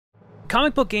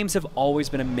Comic book games have always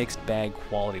been a mixed bag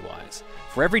quality-wise.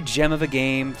 For every gem of a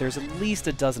game, there's at least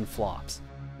a dozen flops.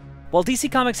 While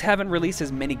DC Comics haven't released as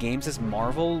many games as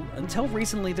Marvel, until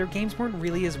recently their games weren't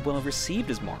really as well received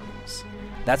as Marvel's.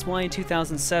 That's why in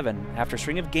 2007, after a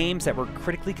string of games that were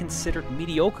critically considered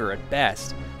mediocre at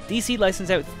best, DC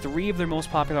licensed out 3 of their most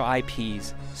popular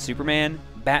IPs, Superman,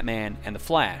 Batman, and The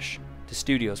Flash, to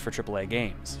studios for AAA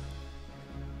games.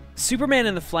 Superman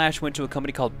and The Flash went to a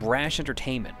company called Brash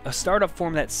Entertainment, a startup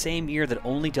formed that same year that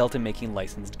only dealt in making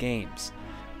licensed games.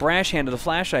 Brash handed the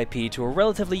Flash IP to a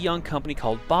relatively young company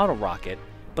called Bottle Rocket,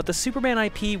 but the Superman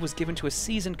IP was given to a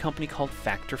seasoned company called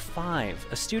Factor 5,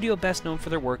 a studio best known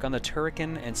for their work on the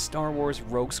Turrican and Star Wars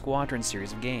Rogue Squadron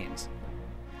series of games.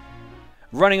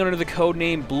 Running under the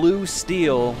codename Blue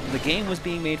Steel, the game was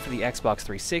being made for the Xbox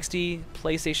 360,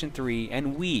 PlayStation 3,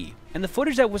 and Wii, and the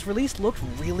footage that was released looked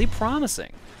really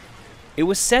promising. It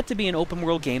was set to be an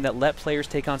open-world game that let players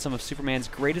take on some of Superman's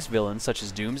greatest villains such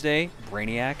as Doomsday,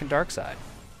 Brainiac, and Darkseid.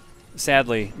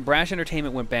 Sadly, Brash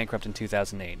Entertainment went bankrupt in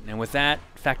 2008, and with that,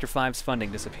 Factor 5's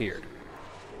funding disappeared.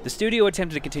 The studio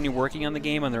attempted to continue working on the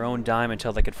game on their own dime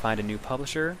until they could find a new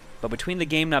publisher, but between the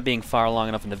game not being far along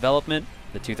enough in development,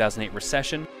 the 2008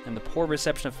 recession, and the poor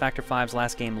reception of Factor 5's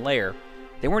last game, Lair,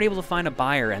 they weren't able to find a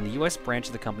buyer, and the US branch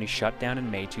of the company shut down in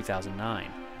May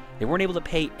 2009. They weren't able to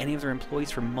pay any of their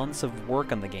employees for months of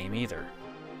work on the game either.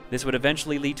 This would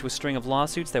eventually lead to a string of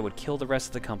lawsuits that would kill the rest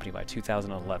of the company by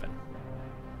 2011.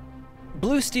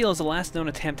 Blue Steel is the last known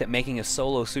attempt at making a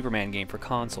solo Superman game for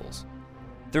consoles.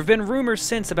 There have been rumors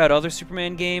since about other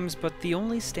Superman games, but the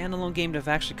only standalone game to have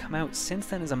actually come out since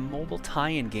then is a mobile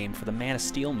tie-in game for the Man of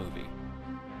Steel movie.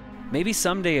 Maybe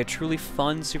someday a truly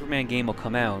fun Superman game will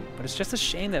come out, but it's just a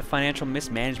shame that financial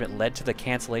mismanagement led to the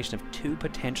cancellation of 2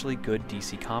 potentially good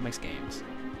DC Comics games.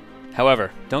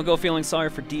 However, don't go feeling sorry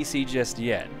for DC just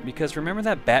yet, because remember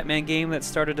that Batman game that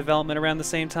started development around the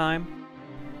same time?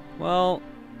 Well,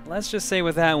 let's just say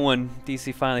with that one,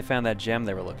 DC finally found that gem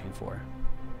they were looking for.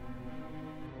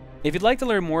 If you'd like to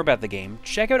learn more about the game,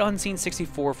 check out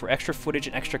Unseen64 for extra footage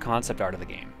and extra concept art of the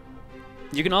game.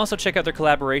 You can also check out their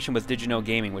collaboration with Did You Know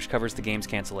Gaming, which covers the game's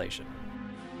cancellation.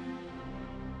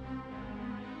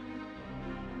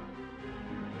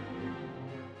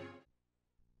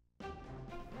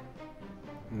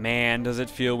 Man, does it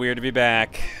feel weird to be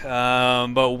back.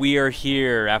 But we are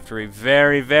here after a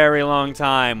very, very long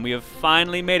time. We have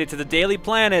finally made it to the Daily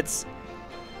Planet's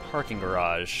parking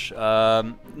garage.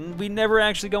 We never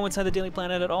actually go inside the Daily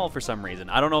Planet at all for some reason.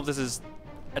 I don't know if this is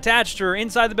attached or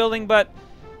inside the building, but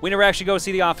we never actually go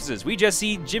see the offices. We just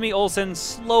see Jimmy Olsen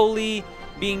slowly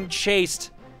being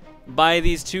chased by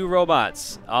these 2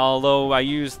 robots. Although I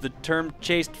use the term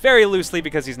chased very loosely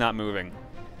because he's not moving.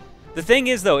 The thing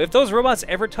is, though, if those robots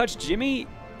ever touch Jimmy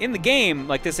in the game,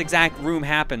 like this exact room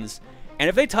happens, and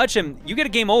if they touch him, you get a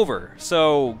game over.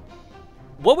 So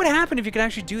what would happen if you could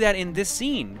actually do that in this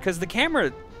scene? Because the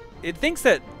camera, it thinks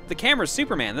that the camera's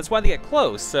Superman. That's why they get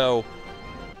close. So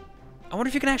I wonder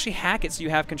if you can actually hack it so you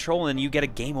have control and you get a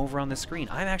game over on the screen.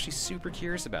 I'm actually super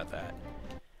curious about that.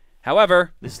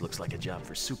 However, this looks like a job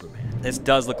for Superman. This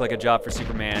does look like a job for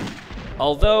Superman.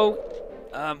 Although,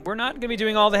 we're not going to be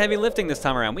doing all the heavy lifting this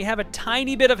time around. We have a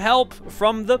tiny bit of help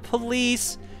from the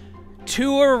police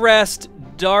to arrest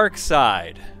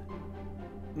Darkseid.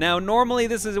 Now, normally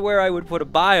this is where I would put a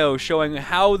bio showing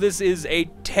how this is a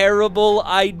terrible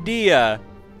idea.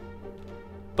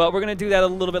 But we're going to do that a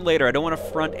little bit later. I don't want to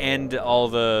front end all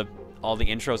the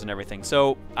intros and everything.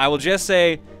 So I will just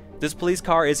say this police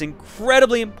car is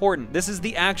incredibly important. This is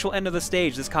the actual end of the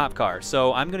stage, this cop car.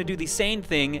 So I'm going to do the same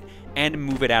thing and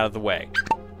move it out of the way.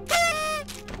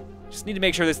 Just need to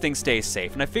make sure this thing stays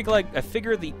safe. And I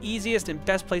figure the easiest and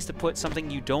best place to put something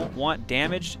you don't want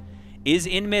damaged is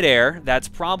in midair. That's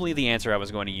probably the answer I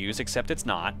was going to use, except it's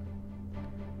not.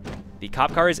 The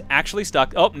cop car is actually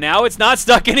stuck. Oh, now it's not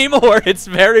stuck anymore. It's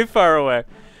very far away.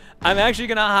 I'm actually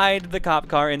going to hide the cop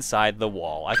car inside the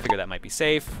wall. I figure that might be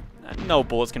safe. No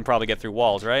bullets can probably get through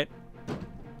walls, right?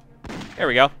 There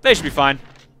we go. They should be fine.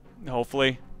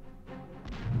 Hopefully.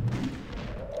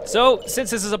 So, since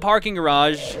this is a parking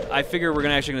garage, I figure we're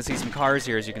actually going to see some cars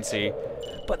here, as you can see.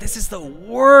 But this is the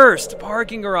worst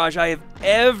parking garage I have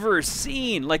ever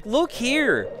seen. Like, look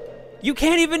here. You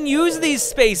can't even use these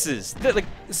spaces. Like,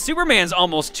 Superman's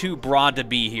almost too broad to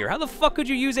be here. How the fuck could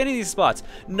you use any of these spots?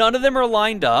 None of them are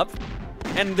lined up.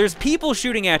 And there's people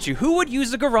shooting at you. Who would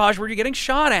use the garage where you're getting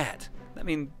shot at? I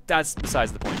mean, that's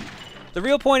besides the point. The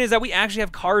real point is that we actually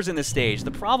have cars in this stage.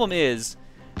 The problem is,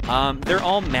 they're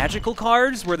all magical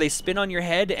cars where they spin on your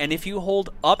head, and if you hold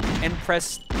up and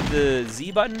press the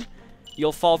Z button,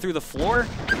 you'll fall through the floor.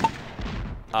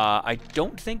 I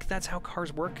don't think that's how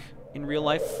cars work in real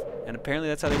life, and apparently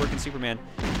that's how they work in Superman.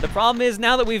 The problem is,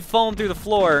 now that we've fallen through the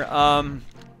floor,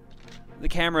 the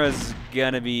camera's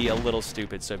gonna be a little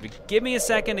stupid. So if you give me a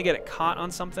second to get it caught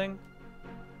on something,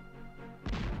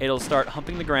 it'll start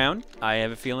humping the ground. I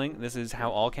have a feeling this is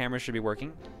how all cameras should be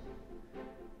working.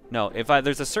 No,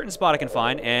 there's a certain spot I can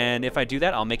find, and if I do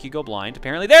that, I'll make you go blind.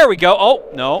 Apparently, there we go. Oh,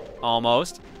 no,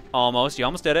 almost. Almost, you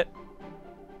almost did it.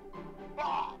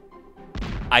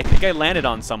 I think I landed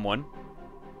on someone.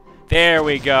 There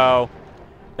we go.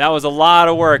 That was a lot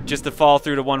of work just to fall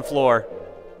through to one floor.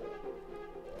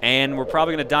 And we're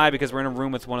probably gonna die because we're in a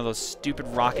room with one of those stupid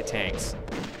rocket tanks.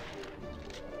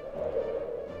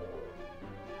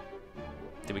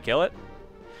 Did we kill it?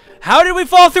 How did we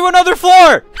fall through another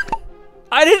floor?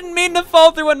 I didn't mean to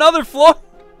fall through another floor.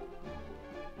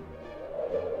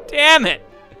 Damn it.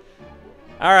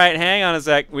 All right, hang on a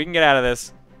sec. We can get out of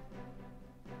this.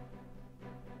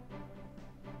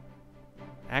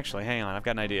 Actually, hang on. I've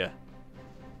got an idea.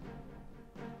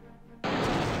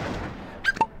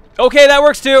 Okay, that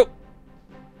works too.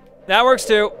 That works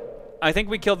too. I think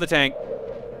we killed the tank.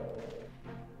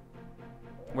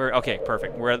 Okay,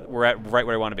 perfect. We're at right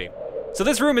where I want to be. So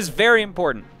this room is very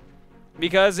important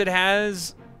because it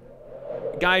has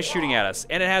guys shooting at us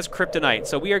and it has kryptonite.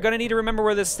 So we are going to need to remember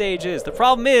where this stage is. The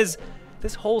problem is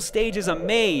this whole stage is a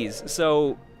maze,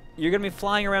 so you're going to be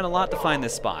flying around a lot to find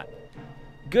this spot.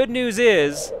 Good news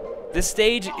is this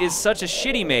stage is such a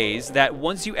shitty maze that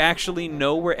once you actually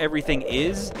know where everything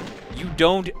is, you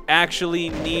don't actually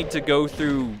need to go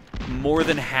through more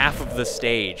than half of the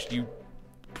stage. You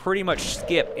pretty much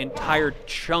skip entire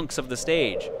chunks of the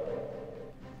stage.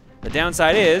 The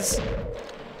downside is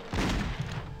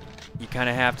you kind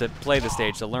of have to play the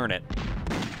stage to learn it.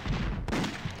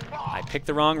 I picked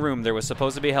the wrong room. There was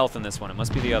supposed to be health in this one. It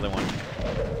must be the other one.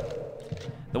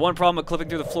 The one problem with clipping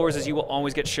through the floors is you will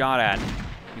always get shot at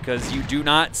because you do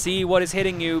not see what is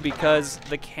hitting you because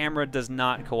the camera does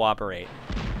not cooperate.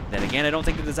 Then again, I don't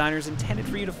think the designers intended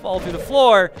for you to fall through the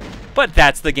floor, but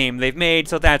that's the game they've made,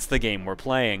 so that's the game we're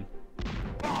playing.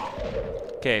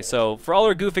 Okay, so for all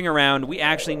our goofing around, we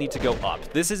actually need to go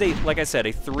up. This is, like I said,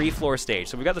 a 3-floor stage.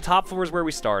 So we got the top floor is where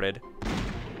we started.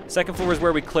 Second floor is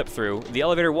where we clipped through. The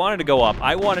elevator wanted to go up.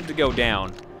 I wanted to go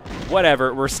down.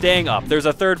 Whatever, we're staying up. There's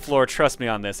a 3rd floor, trust me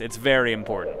on this. It's very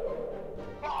important.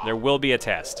 There will be a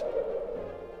test.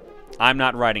 I'm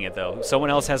not writing it, though. Someone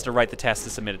else has to write the test to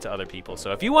submit it to other people.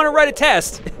 So if you want to write a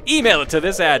test, email it to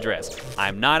this address.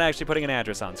 I'm not actually putting an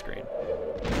address on screen.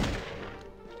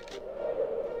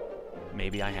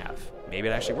 Maybe I have. Maybe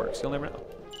it actually works. You'll never know.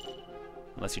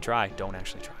 Unless you try. Don't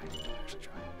actually try. Don't actually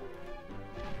try.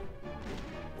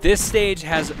 This stage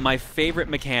has my favorite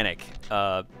mechanic.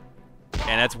 And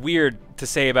that's weird to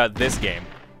say about this game.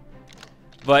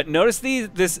 But notice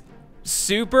this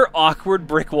super awkward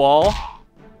brick wall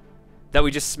that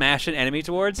we just smash an enemy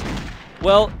towards?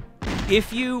 Well,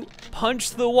 if you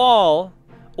punch the wall,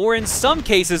 or in some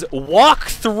cases, walk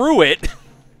through it,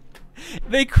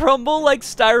 they crumble like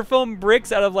styrofoam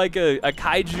bricks out of like a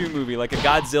kaiju movie, like a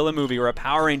Godzilla movie or a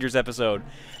Power Rangers episode.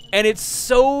 And it's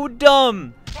so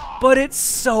dumb, but it's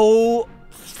so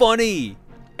funny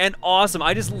and awesome.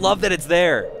 I just love that it's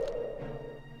there.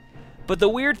 But the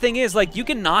weird thing is, like, you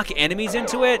can knock enemies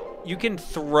into it, you can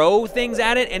throw things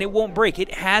at it, and it won't break.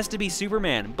 It has to be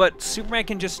Superman, but Superman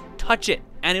can just touch it,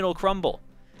 and it'll crumble.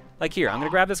 Like here, I'm gonna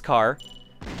grab this car.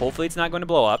 Hopefully it's not going to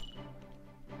blow up.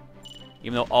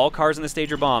 Even though all cars in the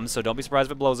stage are bombs, so don't be surprised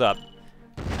if it blows up.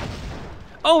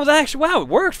 Oh, that actually, wow, it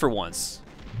worked for once.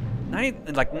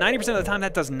 90% of the time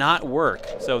that does not work.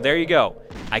 So there you go.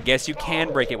 I guess you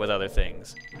can break it with other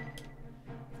things.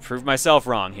 Proved myself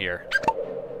wrong here.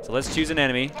 So let's choose an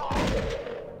enemy.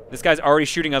 This guy's already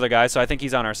shooting other guys, so I think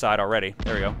he's on our side already.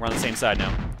 There we go. We're on the same side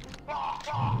now.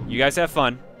 You guys have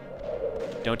fun.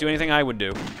 Don't do anything I would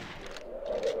do.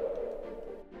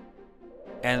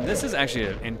 And this is actually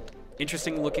an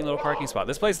interesting looking little parking spot.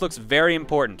 This place looks very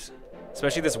important,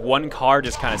 especially this one car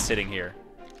just kind of sitting here.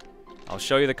 I'll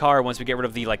show you the car once we get rid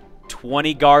of the like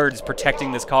 20 guards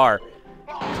protecting this car.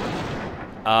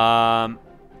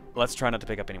 Let's try not to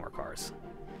pick up any more cars.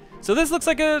 So this looks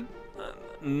like a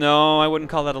no, I wouldn't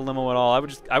call that a limo at all.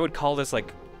 I would call this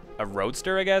like a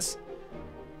roadster, I guess.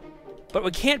 But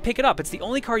we can't pick it up. It's the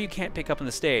only car you can't pick up on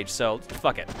the stage, so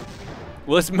fuck it.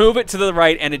 Well, let's move it to the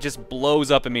right and it just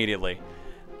blows up immediately.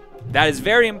 That is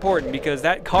very important because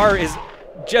that car is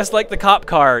just like the cop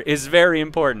car is very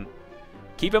important.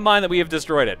 Keep in mind that we have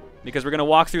destroyed it because we're going to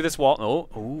walk through this wall.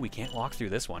 Oh, we can't walk through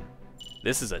this one.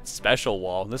 This is a special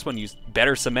wall. This one used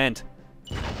better cement.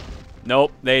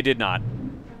 Nope, they did not.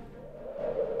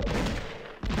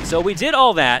 So we did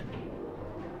all that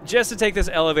just to take this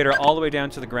elevator all the way down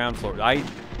to the ground floor.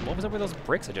 What was up with those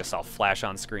bricks I just saw flash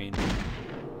on screen?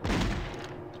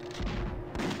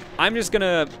 I'm just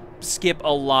gonna skip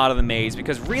a lot of the maze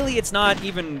because really it's not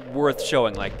even worth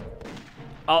showing. Like,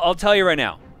 I'll tell you right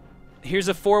now. Here's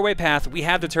a 4-way path. We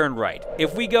have to turn right.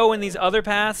 If we go in these other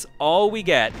paths, all we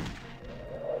get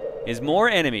is more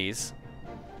enemies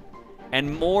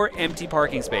and more empty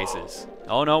parking spaces.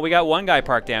 Oh no, we got one guy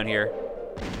parked down here.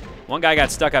 One guy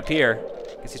got stuck up here.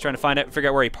 Guess he's trying to figure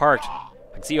out where he parked. I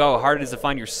can see how hard it is to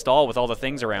find your stall with all the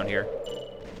things around here.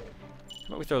 How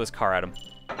about we throw this car at him?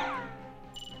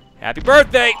 Happy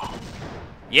birthday!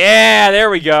 Yeah, there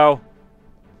we go.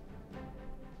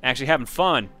 Actually having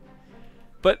fun.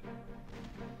 But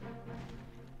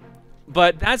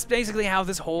that's basically how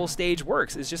this whole stage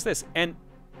works. It's just this. And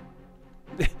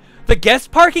the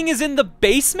guest parking is in the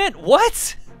basement?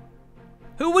 What?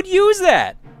 Who would use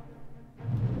that?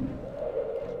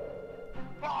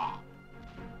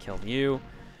 Killed you.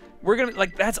 We're gonna,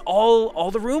 like, that's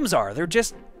all the rooms are. They're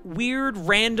just weird,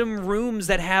 random rooms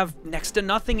that have next to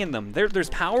nothing in them. There's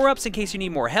power-ups in case you need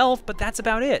more health, but that's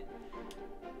about it.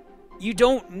 You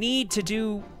don't need to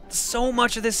do so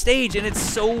much of this stage, and it's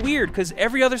so weird because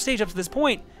every other stage up to this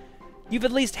point, you've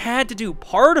at least had to do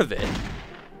part of it.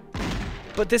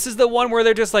 But this is the one where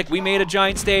they're just like, we made a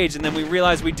giant stage and then we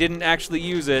realized we didn't actually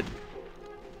use it.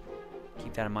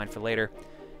 Keep that in mind for later.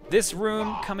 This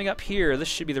room coming up here, this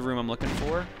should be the room I'm looking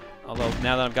for. Although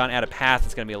now that I've gone out of path,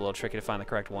 it's gonna be a little tricky to find the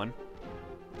correct one.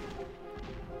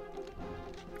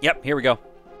 Yep, here we go.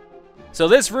 So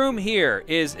this room here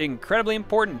is incredibly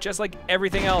important, just like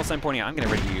everything else I'm pointing out. I'm gonna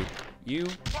ready you.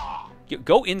 You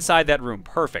go inside that room.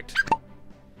 Perfect.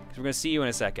 Because we're gonna see you in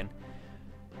a second.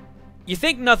 You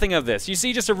think nothing of this. You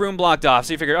see just a room blocked off,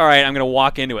 so you figure, all right, I'm gonna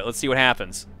walk into it. Let's see what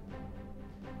happens.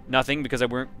 Nothing, because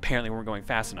apparently we weren't going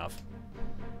fast enough.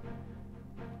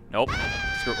 Nope.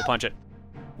 Screw it, we'll punch it.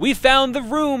 We found the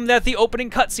room that the opening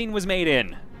cutscene was made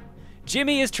in.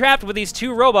 Jimmy is trapped with these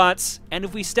 2 robots, and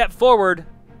if we step forward,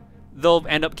 they'll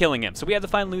end up killing him. So we have to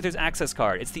find Luther's access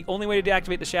card. It's the only way to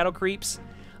deactivate the shadow creeps.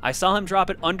 I saw him drop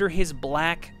it under his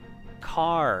black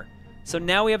car. So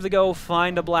now we have to go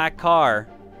find a black car.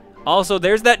 Also,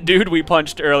 there's that dude we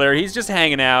punched earlier. He's just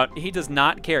hanging out. He does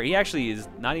not care. He actually is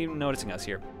not even noticing us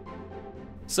here.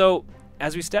 So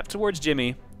as we step towards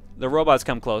Jimmy, the robots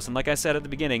come close. And like I said at the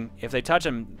beginning, if they touch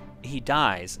him, he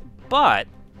dies. But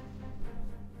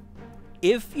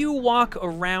if you walk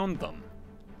around them,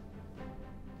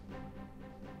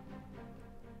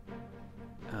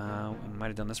 I might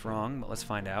have done this wrong, but let's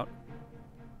find out.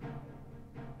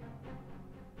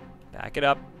 Back it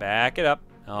up, back it up.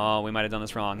 Oh, we might have done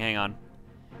this wrong. Hang on.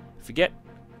 If you get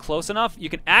close enough, you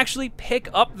can actually pick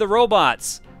up the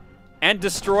robots and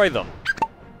destroy them.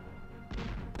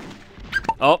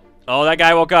 Oh, that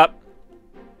guy woke up.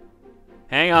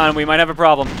 Hang on, we might have a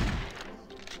problem.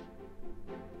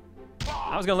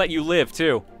 I was gonna let you live,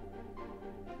 too.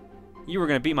 You were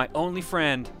gonna be my only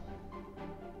friend.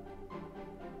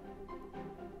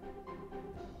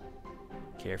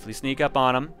 Carefully sneak up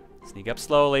on him. Sneak up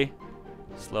slowly.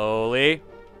 Slowly.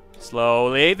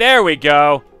 Slowly. There we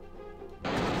go.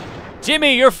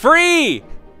 Jimmy, you're free!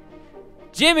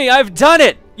 Jimmy, I've done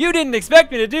it! You didn't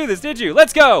expect me to do this, did you?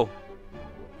 Let's go!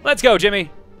 Let's go,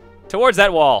 Jimmy. Towards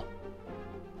that wall.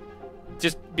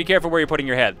 Just be careful where you're putting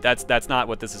your head. That's not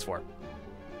what this is for.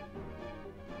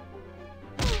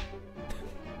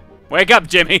 Wake up,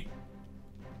 Jimmy!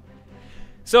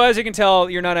 So as you can tell,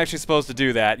 you're not actually supposed to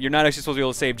do that. You're not actually supposed to be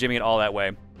able to save Jimmy at all that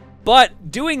way. But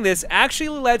doing this actually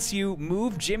lets you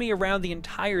move Jimmy around the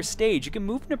entire stage. You can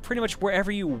move him to pretty much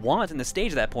wherever you want in the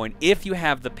stage at that point if you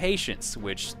have the patience,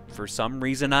 which for some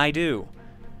reason I do.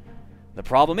 The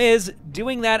problem is,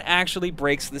 doing that actually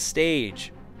breaks the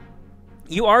stage.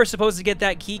 You are supposed to get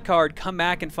that key card, come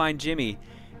back and find Jimmy.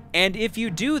 And if you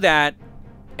do that,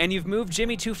 and you've moved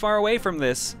Jimmy too far away from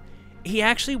this, he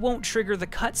actually won't trigger the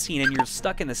cutscene and you're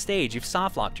stuck in the stage. You've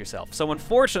soft-locked yourself. So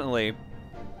unfortunately,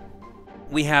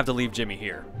 we have to leave Jimmy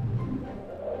here.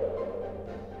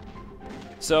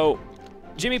 So,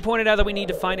 Jimmy pointed out that we need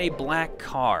to find a black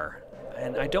car.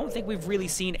 And I don't think we've really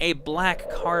seen a black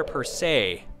car per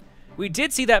se. We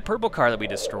did see that purple car that we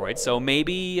destroyed, so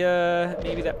maybe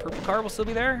that purple car will still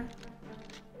be there?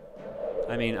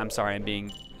 I mean, I'm sorry,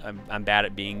 I'm bad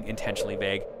at being intentionally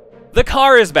vague. The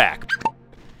car is back.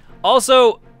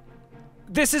 Also,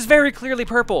 this is very clearly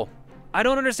purple. I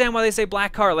don't understand why they say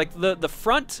black car. Like, the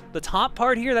front, the top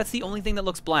part here, that's the only thing that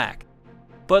looks black.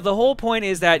 But the whole point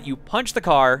is that you punch the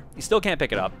car, you still can't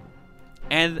pick it up,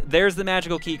 and there's the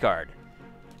magical key card.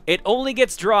 It only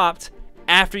gets dropped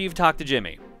after you've talked to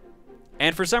Jimmy.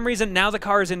 And for some reason, now the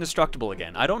car is indestructible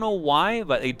again. I don't know why,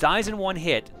 but it dies in one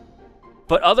hit.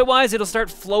 But otherwise, it'll start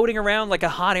floating around like a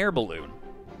hot air balloon.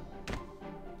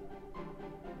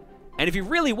 And if you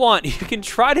really want, you can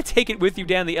try to take it with you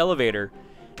down the elevator.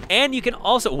 And you can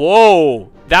also...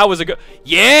 Whoa! That was a good...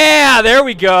 Yeah! There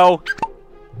we go!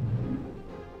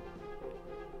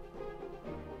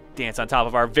 Dance on top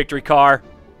of our victory car.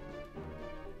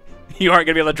 You aren't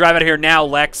going to be able to drive out of here now,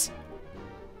 Lex.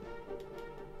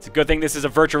 It's a good thing this is a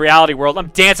virtual reality world. I'm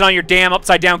dancing on your damn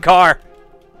upside-down car.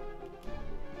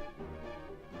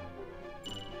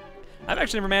 I've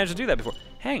actually never managed to do that before.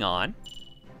 Hang on.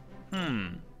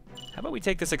 How about we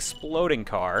take this exploding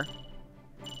car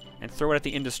and throw it at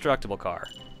the indestructible car?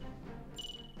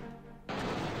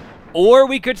 Or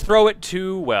we could throw it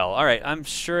too well. All right, I'm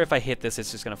sure if I hit this, it's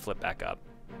just going to flip back up.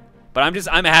 But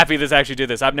I'm happy this actually did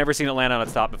this. I've never seen it land on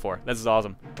its top before. This is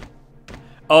awesome.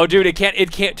 Oh, dude, it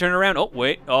can't turn around. Oh,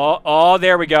 wait. Oh,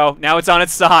 there we go. Now it's on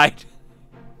its side.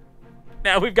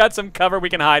 Now we've got some cover we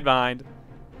can hide behind.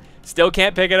 Still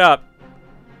can't pick it up.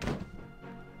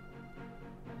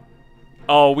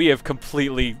 Oh, we have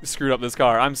completely screwed up this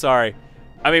car. I'm sorry.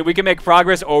 I mean, we can make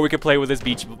progress, or we could play with this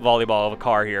beach volleyball of a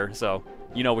car here. So,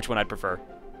 you know which one I'd prefer.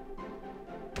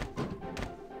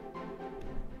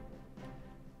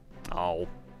 Oh,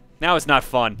 now it's not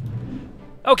fun.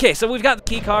 Okay, so we've got the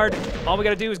key card. All we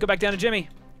gotta do is go back down to Jimmy,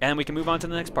 and we can move on to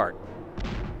the next part.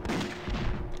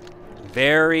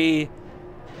 Very,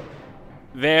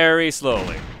 very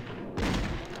slowly.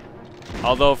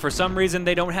 Although, for some reason,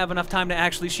 they don't have enough time to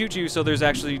actually shoot you, so there's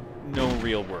actually no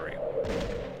real worry.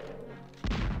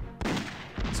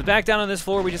 So back down on this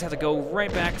floor, we just have to go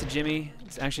right back to Jimmy.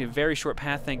 It's actually a very short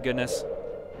path, thank goodness.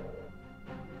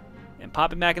 And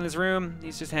pop him back in this room.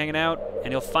 He's just hanging out,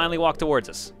 and he'll finally walk towards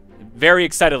us. Very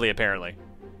excitedly, apparently.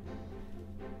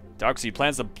 Darkseid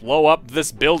plans to blow up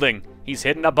this building. He's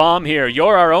hidden a bomb here.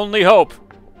 You're our only hope.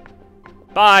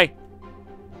 Bye.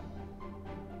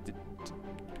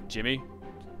 Jimmy?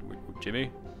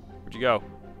 Jimmy? Where'd you go?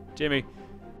 Jimmy?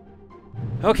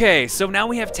 Okay, so now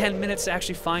we have 10 minutes to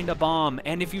actually find a bomb.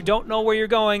 And if you don't know where you're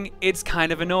going, it's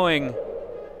kind of annoying.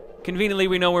 Conveniently,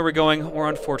 we know where we're going, or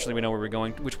unfortunately, we know where we're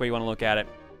going, which way you want to look at it.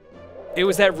 It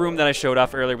was that room that I showed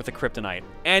off earlier with the kryptonite.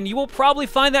 And you will probably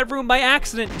find that room by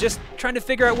accident, just trying to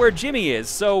figure out where Jimmy is.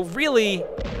 So really,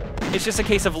 it's just a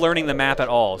case of learning the map at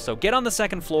all. So get on the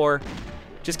second floor,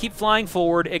 just keep flying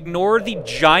forward, ignore the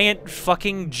giant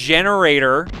fucking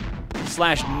generator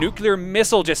slash nuclear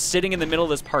missile just sitting in the middle of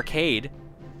this parkade.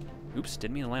 Oops,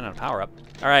 didn't mean to land on a power-up.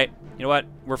 All right, you know what?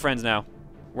 We're friends now.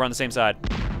 We're on the same side.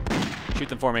 Shoot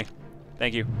them for me.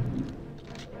 Thank you.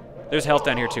 There's health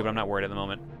down here too, but I'm not worried at the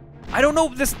moment. I don't know,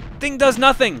 this thing does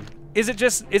nothing. Is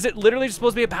it literally just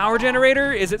supposed to be a power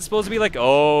generator? Is it supposed to be like,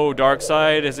 oh,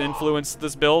 Darkseid has influenced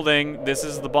this building, this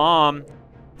is the bomb?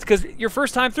 It's because your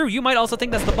first time through, you might also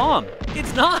think that's the bomb.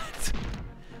 It's not.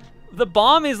 The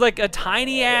bomb is like a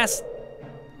tiny ass,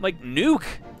 like, nuke.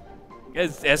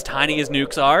 As tiny as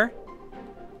nukes are.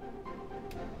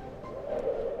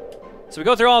 So we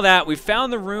go through all that. We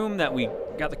found the room that we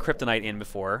got the kryptonite in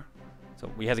before. So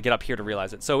we had to get up here to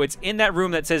realize it. So it's in that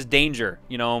room that says danger,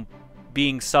 you know,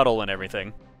 being subtle and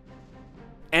everything.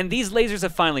 And these lasers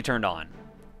have finally turned on.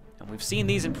 And we've seen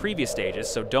these in previous stages,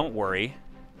 so don't worry.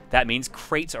 That means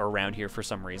crates are around here for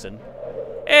some reason.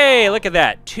 Hey, look at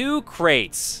that. 2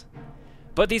 crates.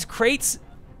 But these crates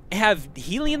have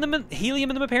helium in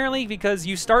them apparently, because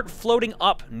you start floating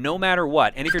up no matter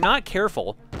what. And if you're not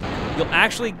careful, you'll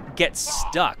actually get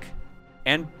stuck.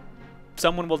 And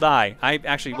someone will die.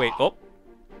 Wait, oh.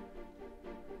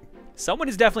 Someone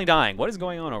is definitely dying. What is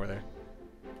going on over there?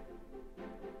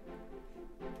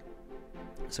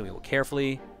 So we will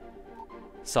carefully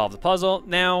solve the puzzle.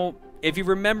 Now, if you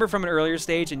remember from an earlier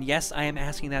stage, and yes, I am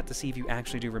asking that to see if you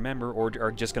actually do remember or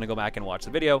are just going to go back and watch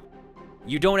the video,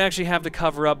 you don't actually have to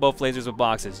cover up both lasers with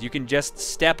boxes. You can just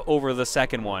step over the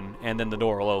second one, and then the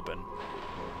door will open.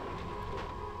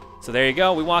 So there you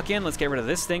go. We walk in. Let's get rid of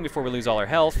this thing before we lose all our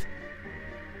health.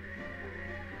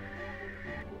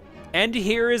 And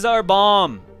here is our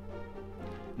bomb.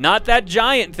 Not that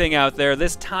giant thing out there.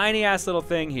 This tiny-ass little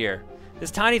thing here.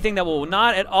 This tiny thing that will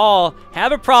not at all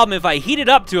have a problem if I heat it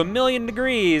up to 1,000,000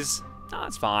 degrees. Oh,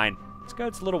 it's fine. It's good.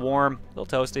 It's a little warm, a little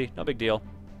toasty. No big deal.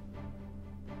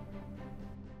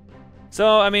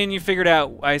 So, I mean, you figured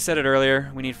out, I said it earlier,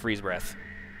 we need freeze breath.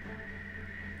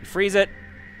 You freeze it,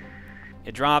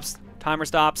 it drops, timer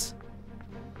stops,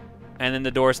 and then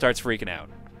the door starts freaking out.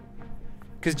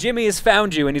 Because Jimmy has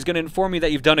found you, and he's going to inform you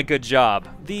that you've done a good job.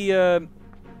 The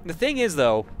thing is,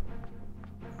 though,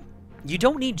 you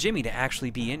don't need Jimmy to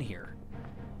actually be in here.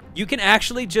 You can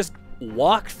actually just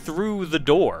walk through the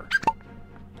door.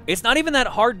 It's not even that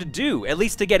hard to do, at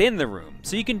least to get in the room.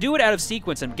 So you can do it out of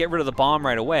sequence and get rid of the bomb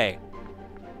right away.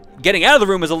 Getting out of the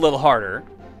room is a little harder,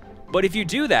 but if you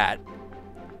do that,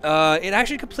 it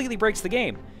actually completely breaks the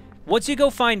game. Once you go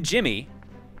find Jimmy,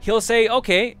 he'll say,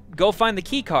 okay, go find the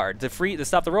key card to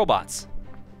stop the robots.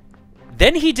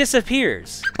 Then he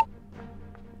disappears.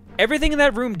 Everything in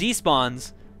that room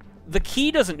despawns. The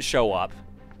key doesn't show up.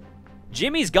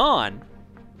 Jimmy's gone.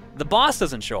 The boss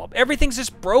doesn't show up. Everything's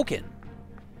just broken.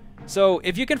 So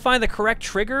if you can find the correct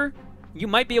trigger, you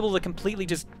might be able to completely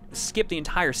just skip the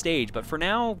entire stage. But for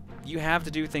now, you have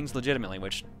to do things legitimately,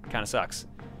 which kind of sucks.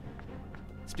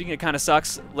 Speaking of kind of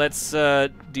sucks, let's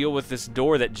deal with this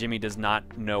door that Jimmy does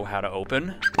not know how to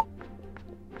open.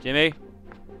 Jimmy?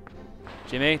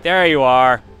 Jimmy? There you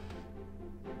are.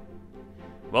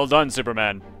 Well done,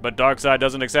 Superman. But Darkseid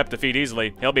doesn't accept defeat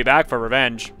easily. He'll be back for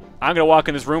revenge. I'm gonna walk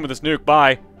in this room with this nuke.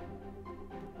 Bye.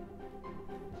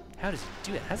 How does he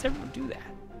do that? How does everyone do that?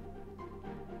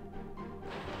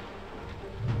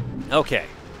 Okay.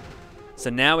 So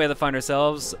now we have to find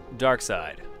ourselves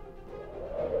Darkseid.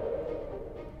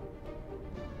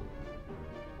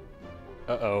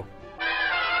 Uh-oh.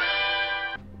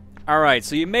 Alright,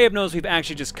 so you may have noticed we've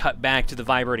actually just cut back to the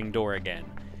vibrating door again.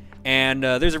 And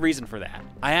there's a reason for that.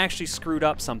 I actually screwed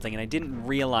up something, and I didn't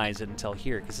realize it until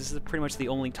here, because this is pretty much the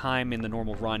only time in the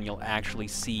normal run you'll actually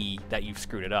see that you've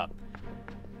screwed it up.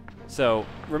 So,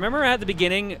 remember at the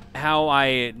beginning how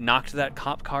I knocked that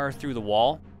cop car through the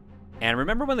wall? And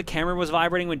remember when the camera was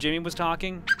vibrating when Jimmy was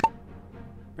talking?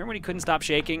 Remember when he couldn't stop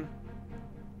shaking?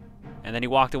 And then he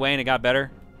walked away and it got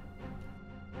better?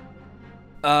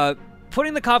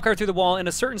 Putting the cop car through the wall in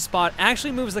a certain spot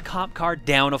actually moves the cop car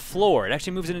down a floor. It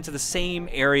actually moves it into the same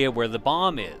area where the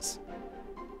bomb is.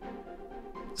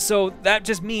 So that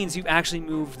just means you've actually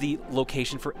moved the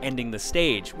location for ending the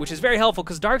stage, which is very helpful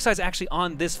because Darkseid's actually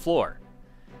on this floor.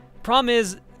 Problem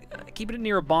is, keeping it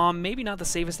near a bomb, maybe not the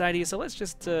safest idea, so let's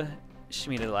just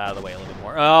shimmy it out of the way a little bit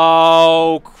more.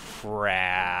 Oh,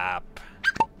 crap.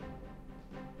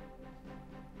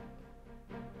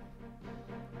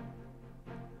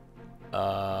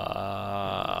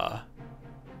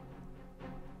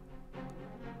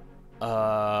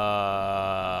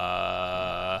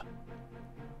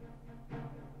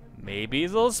 Maybe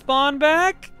they'll spawn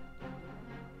back?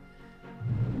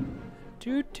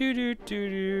 Let's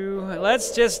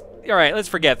just, alright, let's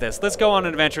forget this. Let's go on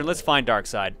an adventure and let's find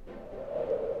Darkseid.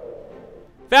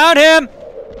 Found him!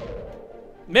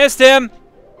 Missed him!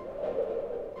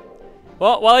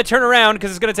 Well, while I turn around,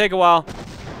 because it's going to take a while,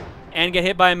 and get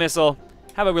hit by a missile,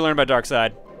 how about we learn about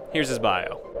Darkseid? Here's his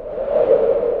bio.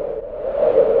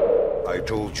 I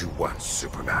told you once,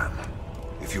 Superman.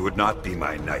 If you would not be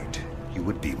my knight, you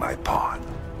would be my pawn.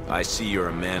 I see you're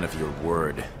a man of your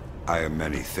word. I am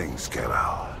many things,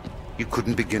 Kal-El. You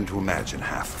couldn't begin to imagine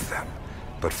half of them.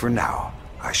 But for now,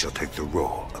 I shall take the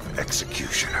role of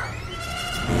executioner.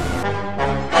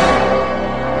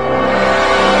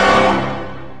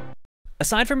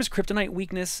 Aside from his kryptonite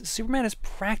weakness, Superman is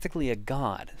practically a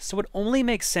god, so it only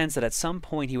makes sense that at some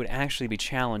point he would actually be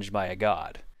challenged by a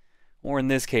god. Or in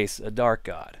this case, a dark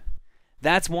god.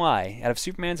 That's why, out of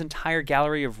Superman's entire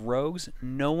gallery of rogues,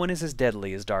 no one is as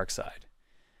deadly as Darkseid.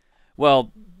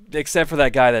 Well, except for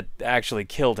that guy that actually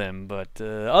killed him, but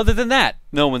other than that,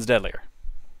 no one's deadlier.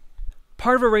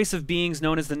 Part of a race of beings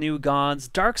known as the New Gods,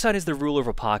 Darkseid is the ruler of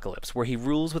Apocalypse, where he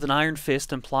rules with an iron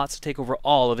fist and plots to take over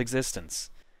all of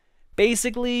existence.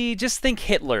 Basically, just think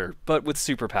Hitler, but with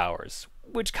superpowers.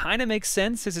 Which kind of makes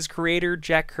sense, as his creator,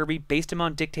 Jack Kirby, based him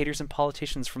on dictators and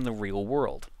politicians from the real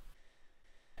world.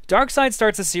 Darkseid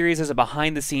starts the series as a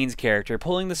behind-the-scenes character,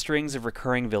 pulling the strings of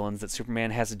recurring villains that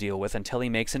Superman has to deal with until he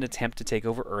makes an attempt to take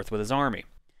over Earth with his army.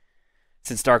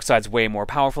 Since Darkseid's way more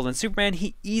powerful than Superman,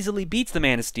 he easily beats the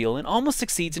Man of Steel and almost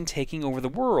succeeds in taking over the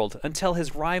world, until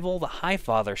his rival, the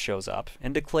Highfather, shows up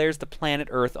and declares the planet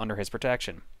Earth under his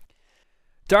protection.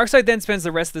 Darkseid then spends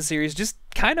the rest of the series just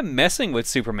kind of messing with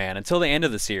Superman until the end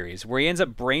of the series, where he ends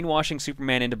up brainwashing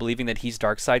Superman into believing that he's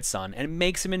Darkseid's son and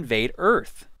makes him invade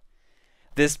Earth.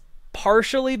 This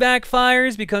partially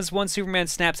backfires because once Superman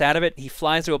snaps out of it, he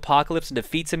flies to Apocalypse and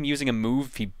defeats him using a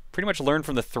move he pretty much learned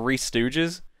from the Three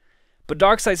Stooges. But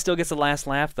Darkseid still gets the last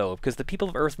laugh though, because the people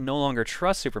of Earth no longer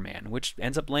trust Superman, which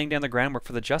ends up laying down the groundwork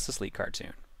for the Justice League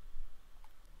cartoon.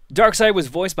 Darkseid was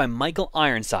voiced by Michael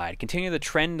Ironside, continuing the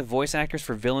trend of voice actors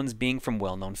for villains being from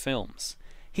well-known films.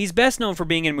 He's best known for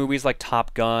being in movies like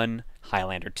Top Gun,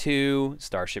 Highlander 2,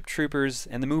 Starship Troopers,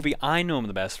 and the movie I know him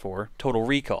the best for, Total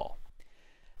Recall.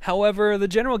 However, the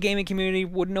general gaming community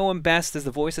would know him best as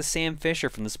the voice of Sam Fisher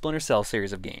from the Splinter Cell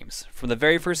series of games, from the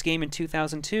very first game in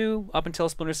 2002 up until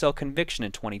Splinter Cell Conviction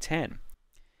in 2010.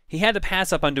 He had to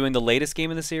pass up on doing the latest game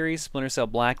in the series, Splinter Cell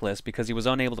Blacklist, because he was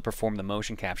unable to perform the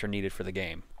motion capture needed for the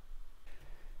game.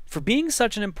 For being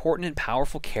such an important and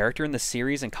powerful character in the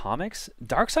series and comics,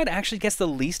 Darkseid actually gets the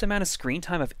least amount of screen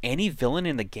time of any villain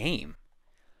in the game.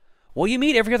 While you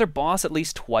meet every other boss at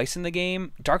least twice in the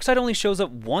game, Darkseid only shows up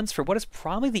once for what is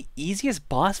probably the easiest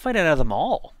boss fight out of them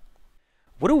all.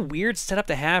 What a weird setup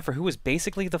to have for who was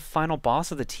basically the final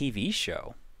boss of the TV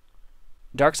show.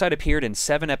 Darkseid appeared in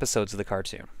 7 episodes of the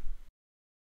cartoon.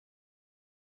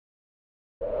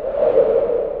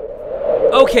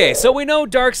 Okay, so we know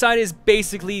Darkseid is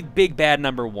basically big bad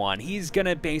number 1. He's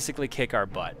gonna basically kick our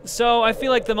butt. So I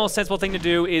feel like the most sensible thing to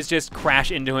do is just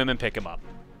crash into him and pick him up.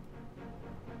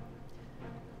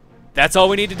 That's all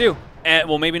we need to do. And,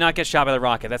 well, maybe not get shot by the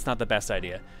rocket. That's not the best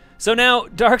idea. So now,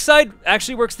 Darkseid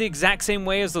actually works the exact same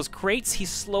way as those crates. He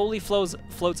slowly floats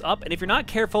up, and if you're not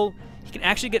careful, he can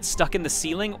actually get stuck in the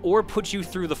ceiling or put you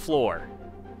through the floor.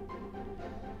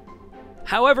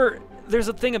 However, there's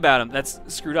a thing about him that's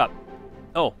screwed up.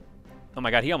 Oh my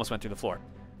god, he almost went through the floor.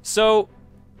 So,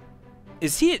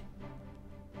 is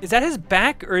that his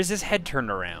back, or is his head turned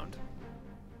around?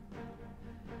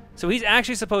 So he's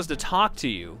actually supposed to talk to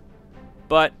you,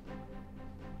 but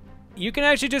you can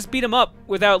actually just beat him up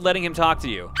without letting him talk to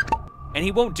you, and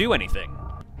he won't do anything.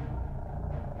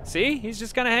 See? He's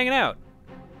just kind of hanging out.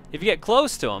 If you get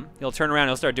close to him, he'll turn around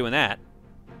and he'll start doing that,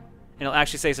 and he'll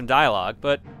actually say some dialogue,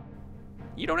 but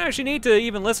you don't actually need to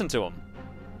even listen to him.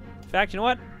 In fact, you know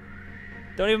what?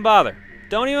 Don't even bother.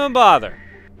 Don't even bother.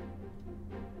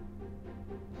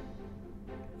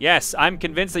 Yes, I'm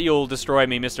convinced that you'll destroy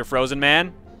me, Mr. Frozen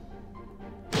Man.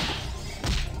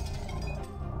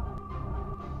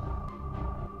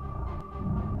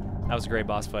 That was a great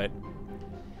boss fight.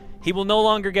 He will no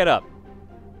longer get up.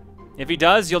 If he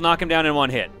does, you'll knock him down in 1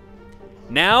 hit.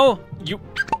 Now, you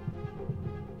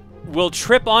will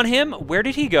trip on him. Where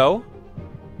did he go?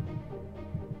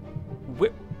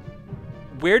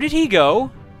 Where did he go?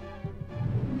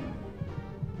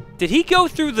 Did he go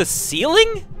through the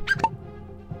ceiling?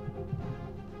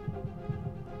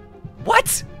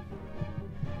 What?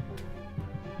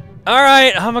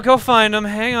 Alright, I'm gonna go find him.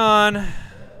 Hang on.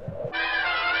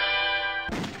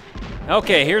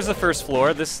 Okay, here's the first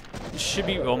floor. This should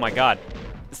be... Oh my god.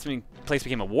 This place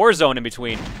became a war zone in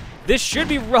between. This should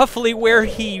be roughly where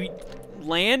he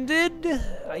landed.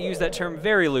 I use that term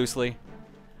very loosely.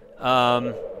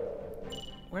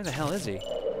 Where the hell is he?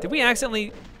 Did we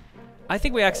accidentally... I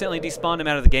think we accidentally despawned him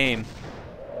out of the game.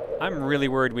 I'm really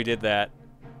worried we did that.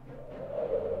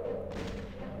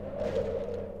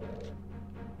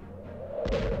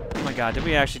 Oh my god, did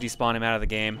we actually despawn him out of the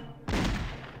game?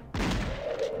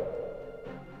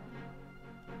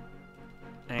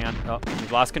 Hang on. Oh,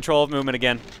 we've lost control of movement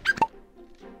again.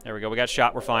 There we go, we got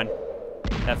shot, we're fine.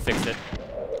 That fixed it.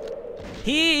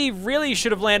 He really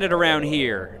should have landed around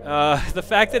here. The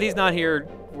fact that he's not here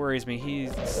worries me.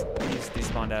 He's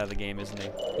despawned out of the game, isn't he?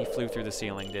 He flew through the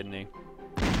ceiling, didn't he?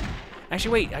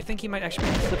 Actually, wait. I think he might actually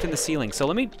have slipped in the ceiling. So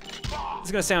let me... This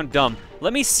is going to sound dumb.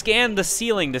 Let me scan the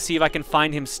ceiling to see if I can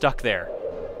find him stuck there.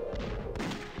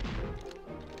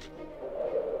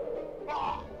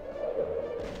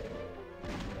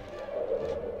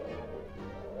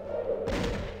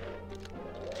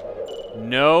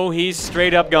 No, he's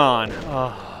straight up gone.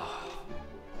 Oh.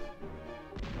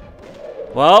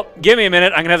 Well, give me a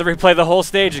minute. I'm going to have to replay the whole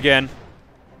stage again.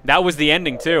 That was the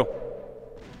ending, too.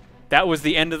 That was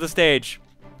the end of the stage.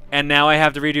 And now I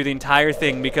have to redo the entire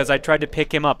thing because I tried to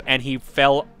pick him up and he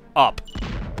fell up.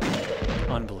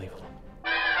 Unbelievable.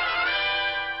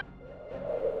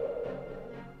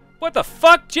 What the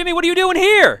fuck? Jimmy, what are you doing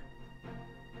here?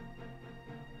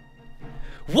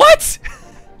 What?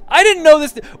 I didn't know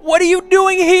this. What are you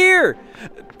doing here?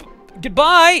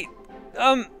 Goodbye.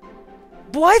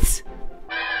 What?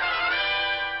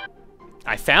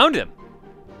 I found him.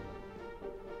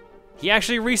 He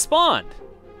actually respawned.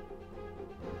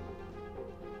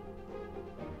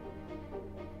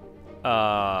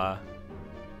 Are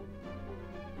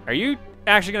you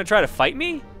actually gonna try to fight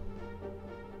me?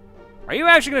 Are you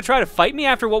actually gonna try to fight me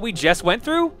after what we just went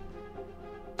through?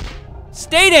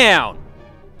 Stay down!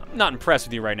 I'm not impressed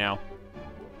with you right now.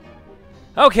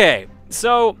 Okay,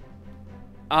 so,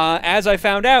 as I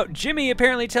found out, Jimmy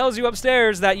apparently tells you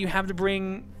upstairs that you have to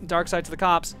bring Darkseid to the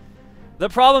cops. The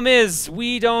problem is,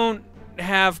 we don't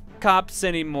have cops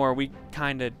anymore. We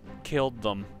kinda killed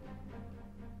them.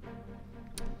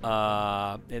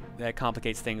 That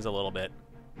complicates things a little bit.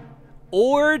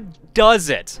 Or does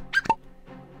it?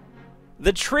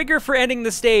 The trigger for ending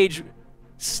the stage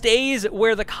stays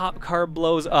where the cop car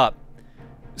blows up.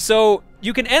 So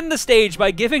you can end the stage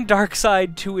by giving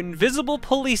Darkseid to invisible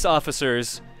police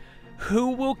officers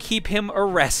who will keep him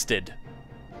arrested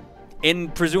in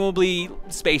presumably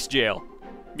space jail,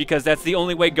 because that's the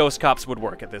only way ghost cops would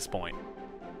work at this point.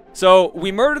 So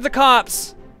we murdered the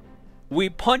cops, we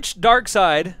punched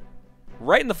Darkseid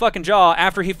right in the fucking jaw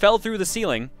after he fell through the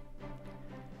ceiling,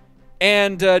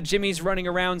 and Jimmy's running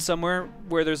around somewhere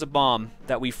where there's a bomb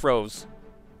that we froze.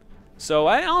 So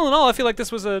all in all, I feel like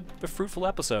this was a fruitful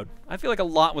episode. I feel like a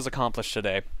lot was accomplished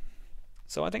today.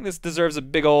 So I think this deserves a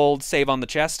big old save on the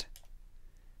chest.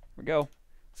 Here we go.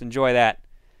 Let's enjoy that.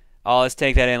 Oh, let's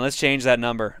take that in. Let's change that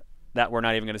number. That we're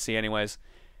not even going to see anyways.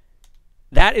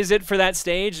 That is it for that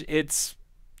stage. It's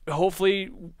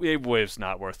hopefully it was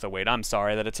not worth the wait. I'm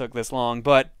sorry that it took this long,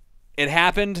 but it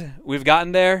happened. We've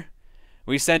gotten there.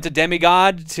 We sent a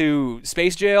demigod to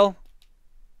space jail.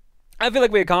 I feel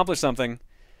like we accomplished something.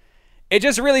 It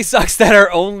just really sucks that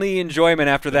our only enjoyment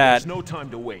after that There's no time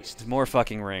to waste. is more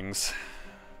fucking rings.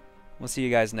 We'll see you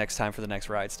guys next time for the next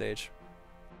ride stage.